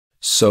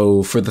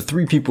So for the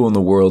 3 people in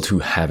the world who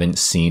haven't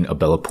seen a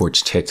Bella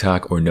Poarch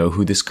TikTok or know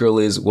who this girl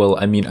is, well,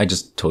 I mean, I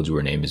just told you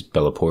her name is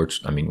Bella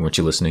Poarch. I mean, weren't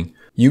you listening?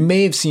 You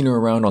may have seen her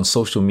around on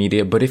social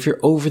media, but if you're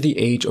over the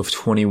age of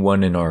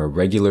 21 and are a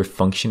regular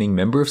functioning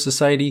member of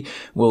society,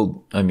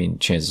 well, I mean,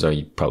 chances are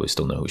you probably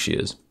still know who she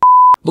is.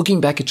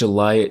 Looking back at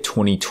July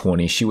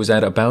 2020, she was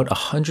at about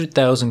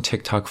 100,000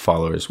 TikTok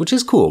followers, which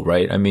is cool,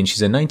 right? I mean,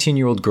 she's a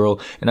 19-year-old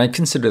girl, and I'd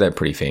consider that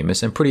pretty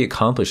famous and pretty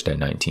accomplished at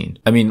 19.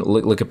 I mean,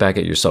 look back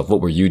at yourself. What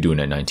were you doing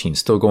at 19?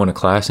 Still going to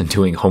class and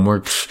doing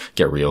homework? Pfft,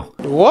 get real.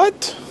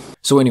 What?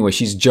 So anyway,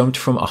 she's jumped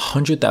from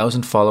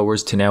 100,000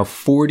 followers to now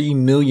 40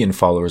 million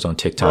followers on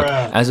TikTok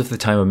as of the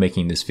time of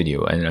making this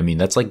video. And I mean,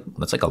 that's like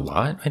a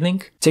lot, I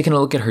think. Taking a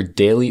look at her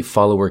daily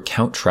follower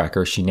count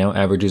tracker, she now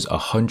averages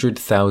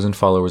 100,000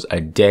 followers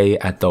a day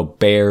at the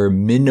bare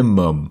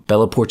minimum.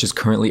 Bella Poarch is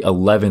currently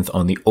 11th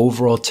on the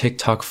overall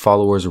TikTok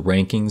followers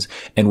rankings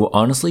and will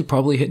honestly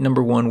probably hit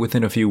number 1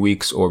 within a few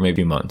weeks or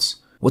maybe months.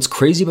 What's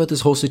crazy about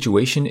this whole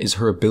situation is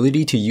her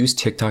ability to use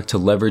TikTok to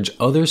leverage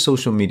other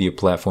social media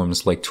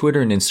platforms like Twitter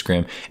and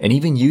Instagram, and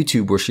even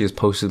YouTube, where she has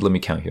posted, let me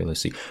count here, let's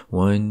see,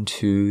 1,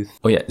 2,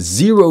 oh yeah,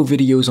 0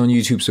 videos on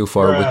YouTube so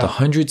far with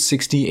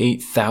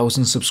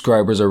 168,000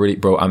 subscribers already.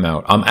 Bro, I'm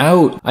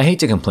out. I hate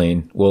to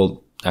complain.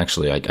 Well,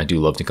 actually, I do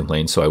love to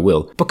complain, so I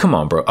will. But come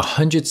on, bro.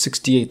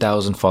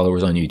 168,000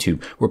 followers on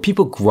YouTube, where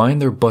people grind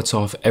their butts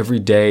off every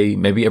day,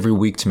 maybe every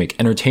week, to make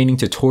entertaining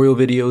tutorial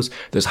videos.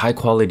 There's high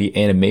quality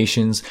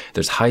animations.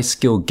 There's high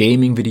skill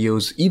gaming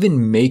videos.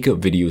 Even makeup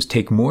videos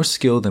take more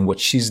skill than what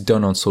she's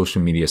done on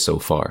social media so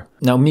far.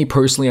 Now, me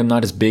personally, I'm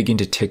not as big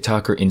into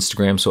TikTok or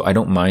Instagram, so I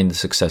don't mind the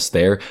success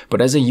there.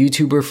 But as a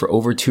YouTuber for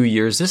over 2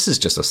 years, this is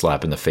just a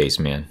slap in the face,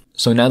 man.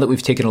 So now that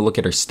we've taken a look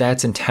at her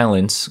stats and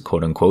talents,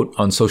 quote unquote,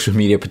 on social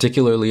media,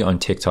 particularly on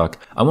TikTok,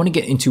 I want to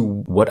get into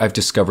what I've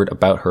discovered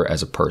about her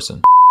as a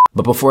person.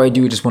 But before I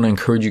do, I just want to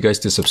encourage you guys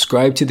to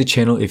subscribe to the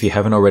channel if you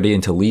haven't already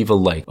and to leave a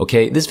like,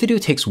 okay? This video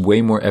takes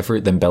way more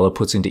effort than Bella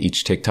puts into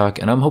each TikTok,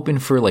 and I'm hoping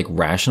for like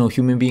rational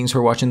human beings who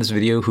are watching this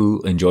video who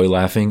enjoy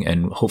laughing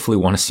and hopefully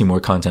want to see more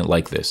content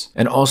like this.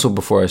 And also,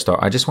 before I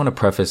start, I just want to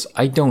preface,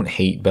 I don't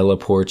hate Bella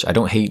Poarch. I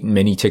don't hate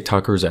many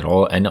TikTokers at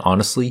all, and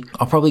honestly,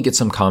 I'll probably get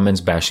some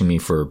comments bashing me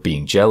for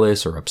being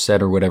jealous or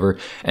upset or whatever,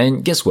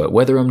 and guess what?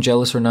 Whether I'm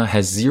jealous or not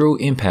has zero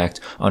impact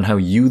on how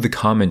you, the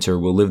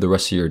commenter, will live the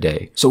rest of your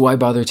day. So why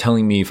bother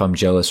telling me if I'm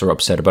jealous or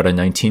upset about a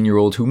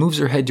 19-year-old who moves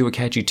her head to a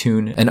catchy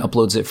tune and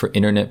uploads it for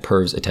internet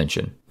pervs'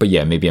 attention? But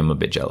yeah, maybe I'm a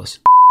bit jealous.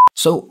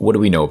 So what do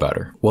we know about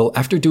her? Well,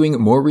 after doing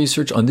more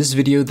research on this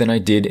video than I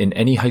did in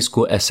any high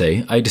school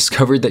essay, I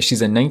discovered that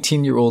she's a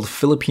 19-year-old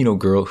Filipino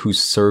girl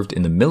who's served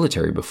in the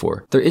military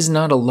before. There is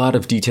not a lot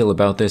of detail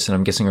about this, and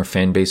I'm guessing our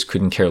fan base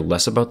couldn't care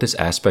less about this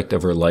aspect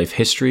of her life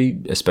history,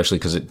 especially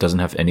because it doesn't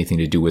have anything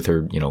to do with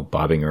her,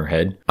 bobbing her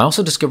head. I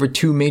also discovered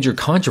 2 major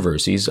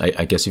controversies,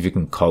 I guess if you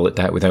can call it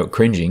that without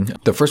cringing.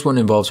 The first one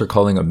involves her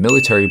calling a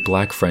military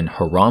black friend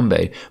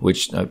Harambe,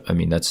 which, I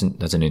mean, that's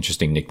an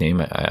interesting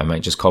nickname. I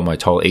might just call my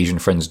tall Asian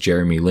friends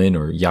Jeremy Lin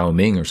or Yao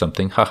Ming or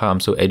something. Haha, I'm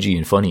so edgy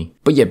and funny.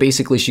 But yeah,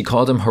 basically she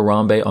called him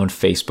Harambe on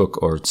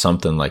Facebook or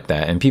something like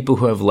that, and people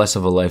who have less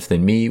of a life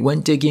than me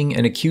went digging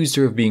and accused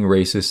her of being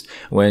racist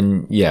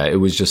when, yeah, it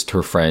was just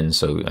her friend.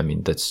 So, I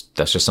mean, that's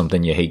just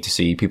something you hate to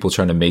see. People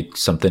trying to make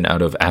something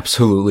out of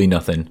absolutely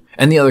nothing.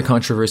 And the other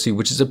controversy,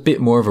 which is a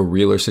bit more of a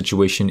realer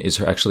situation, is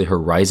her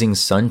rising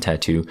sun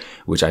tattoo,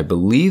 which I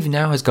believe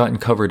now has gotten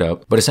covered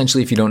up. But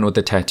essentially, if you don't know what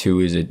the tattoo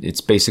is,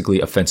 it's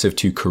basically offensive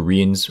to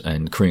Koreans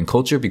and Korean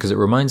culture because it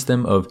reminds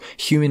them of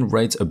human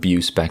rights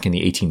abuse back in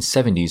the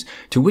 1870s,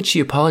 to which she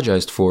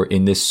apologized for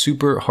in this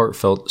super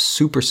heartfelt,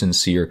 super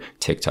sincere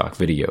TikTok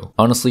video.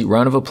 Honestly,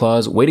 round of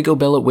applause. Way to go,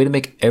 Bella. Way to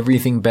make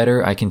everything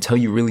better. I can tell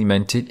you really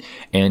meant it.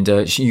 And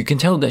you can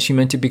tell that she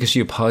meant it because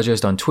she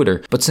apologized on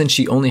Twitter. But since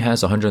she only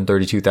has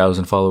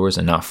 132,000 followers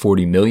and not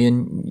 40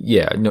 million,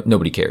 yeah,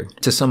 nobody cared.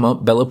 To sum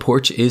up, Bella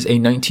Poarch is a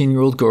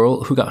 19-year-old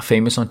girl who got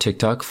famous on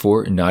TikTok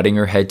for nodding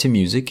her head to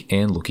music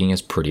and looking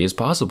as pretty as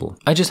possible.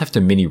 I just have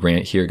to mini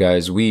rant here,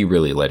 guys. We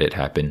really let it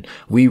happen.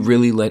 We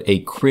really let a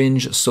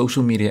cringe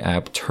social media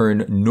app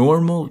turn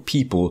normal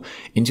people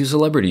into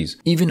celebrities.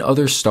 Even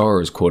other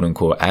stars, quote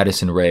unquote,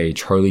 Addison Rae,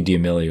 Charlie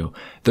D'Amelio,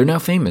 they're now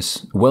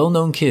famous.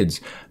 Well-known kids.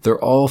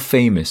 They're all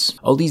famous.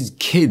 All these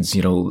kids,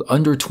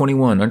 under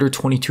 21, under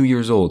 22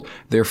 years old,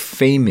 they're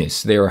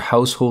famous. They are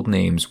household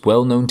names,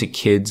 well-known to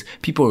kids.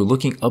 People are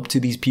looking up to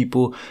these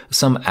people.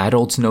 Some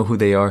adults know who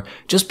they are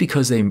just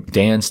because they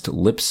danced,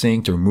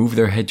 lip-synced, or moved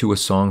their head to a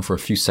song for a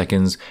few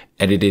seconds,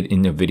 edited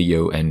in a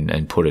video,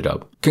 and put it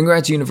up.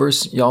 Congrats,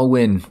 universe. Y'all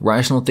win.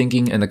 Rational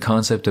thinking and the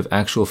concept of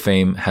actual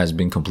fame has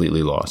been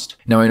completely lost.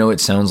 Now, I know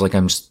it sounds like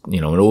I'm just,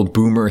 an old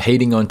boomer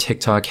hating on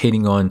TikTok,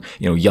 hating on,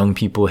 young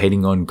people,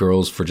 hating on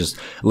girls for just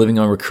living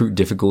on recruit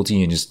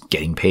difficulty and just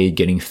getting paid,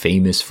 getting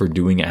famous for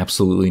doing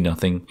absolutely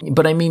nothing.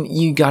 But I mean,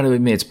 you gotta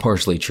admit it's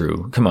partially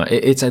true. Come on,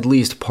 it's at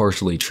least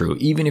partially true.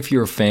 Even if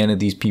you're a fan of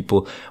these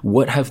people,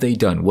 what have they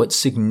done? What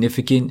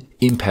significant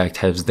impact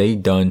have they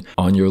done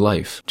on your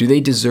life? Do they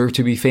deserve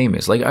to be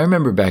famous? Like, I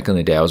remember back in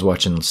the day, I was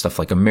watching stuff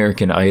like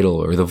American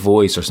Idol or The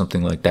Voice or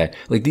something like that.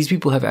 Like, these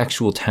people have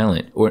actual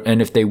talent,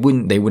 and if they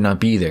wouldn't, they would not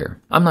be there.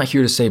 I'm not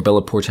here to say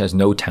Bella Poarch has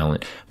no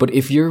talent, but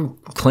if your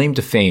claim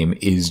to fame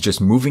is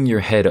just moving your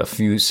head a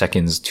few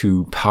seconds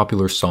to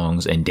popular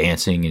songs and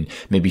dancing and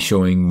maybe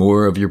showing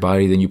more of your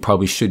body than you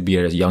probably should be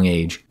at a young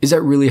age, is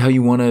that really how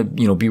you want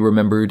to, be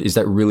remembered? Is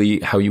that really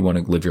how you want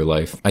to live your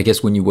life? I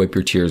guess when you wipe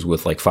your tears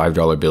with like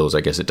 $5 bills,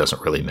 I guess it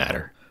doesn't really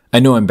matter. I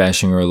know I'm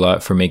bashing her a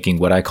lot for making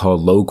what I call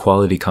low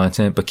quality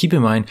content, but keep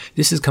in mind,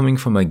 this is coming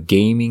from a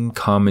gaming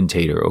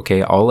commentator,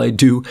 okay? All I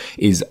do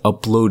is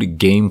upload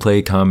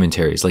gameplay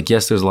commentaries. Like,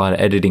 yes, there's a lot of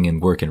editing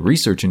and work and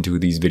research into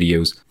these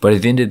videos, but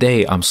at the end of the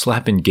day, I'm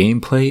slapping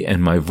gameplay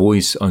and my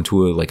voice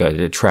onto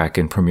a track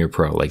in Premiere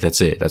Pro. Like, that's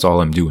it. That's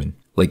all I'm doing.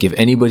 Like, if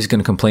anybody's going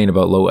to complain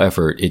about low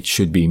effort, it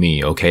should be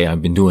me, okay?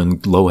 I've been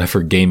doing low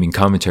effort gaming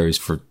commentaries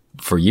for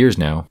years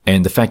now.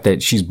 And the fact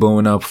that she's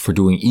blowing up for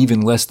doing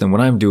even less than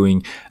what I'm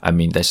doing, I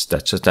mean, that's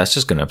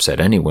just going to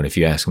upset anyone if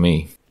you ask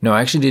me. No,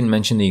 I actually didn't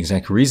mention the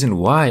exact reason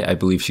why I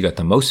believe she got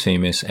the most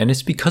famous, and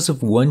it's because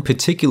of one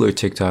particular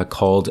TikTok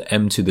called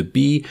M to the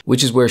B,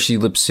 which is where she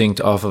lip synced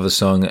off of a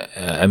song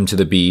M to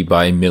the B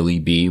by Millie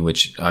B,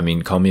 which, I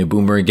mean, call me a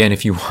boomer again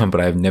if you want,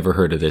 but I've never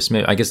heard of this.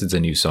 I guess it's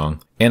a new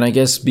song. And I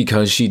guess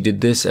because she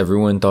did this,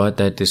 everyone thought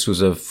that this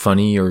was a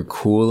funny or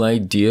cool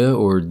idea,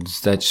 or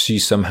that she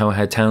somehow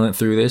had talent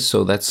through this,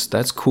 so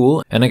that's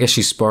cool. And I guess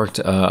she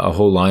sparked a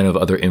whole line of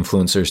other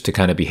influencers to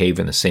kind of behave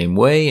in the same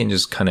way and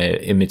just kind of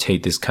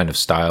imitate this kind of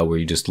style where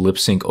you just lip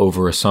sync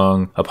over a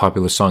song, a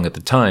popular song at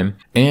the time,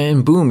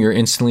 and boom, you're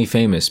instantly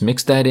famous.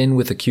 Mix that in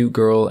with a cute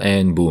girl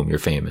and boom, you're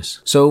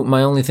famous. So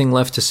my only thing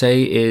left to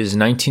say is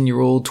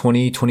 19-year-old,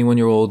 20,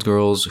 21-year-old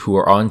girls who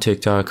are on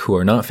TikTok, who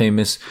are not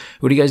famous,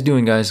 what are you guys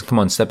doing, guys? Come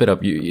on, step it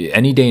up.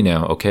 Any day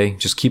now, okay?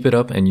 Just keep it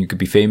up and you could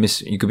be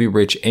famous, you could be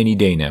rich any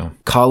day now.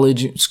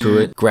 College, screw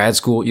it. Grad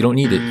school, you don't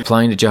need it.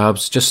 Applying to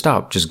jobs, just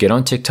stop. Just get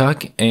on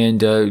TikTok and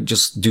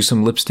just do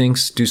some lip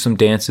syncs, do some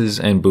dances,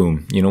 and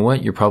boom. You know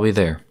what? You're probably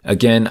there.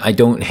 Again, I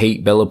don't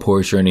hate Bella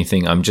Poarch or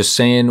anything. I'm just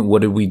saying,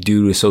 what did we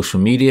do to social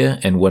media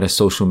and what has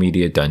social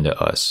media done to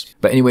us?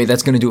 But anyway,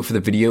 that's going to do it for the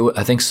video.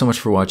 Thanks so much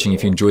for watching.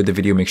 If you enjoyed the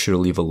video, make sure to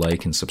leave a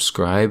like and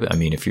subscribe. I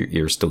mean, if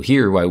you're still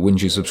here, why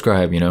wouldn't you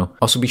subscribe,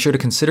 Also, be sure to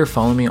consider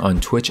following me on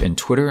Twitch and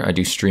Twitter. I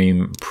do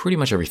stream pretty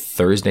much every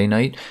Thursday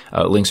night.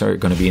 Links are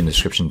going to be in the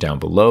description down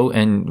below.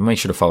 And make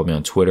sure to follow me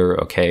on Twitter,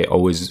 okay?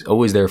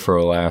 Always there for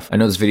a laugh. I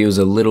know this video is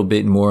a little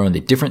bit more on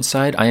the different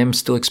side. I am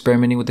still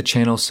experimenting with the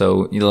channel,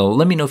 so,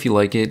 let me know if you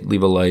like it.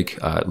 Leave a like,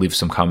 leave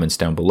some comments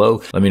down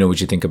below. Let me know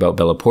what you think about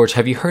Bella Poarch.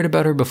 Have you heard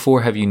about her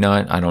before? Have you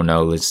not? I don't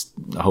know.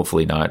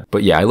 Hopefully not.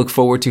 But yeah, I look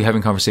forward to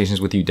having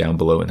conversations with you down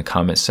below in the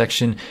comments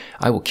section.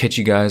 I will catch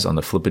you guys on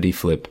the flippity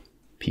flip.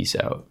 Peace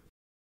out.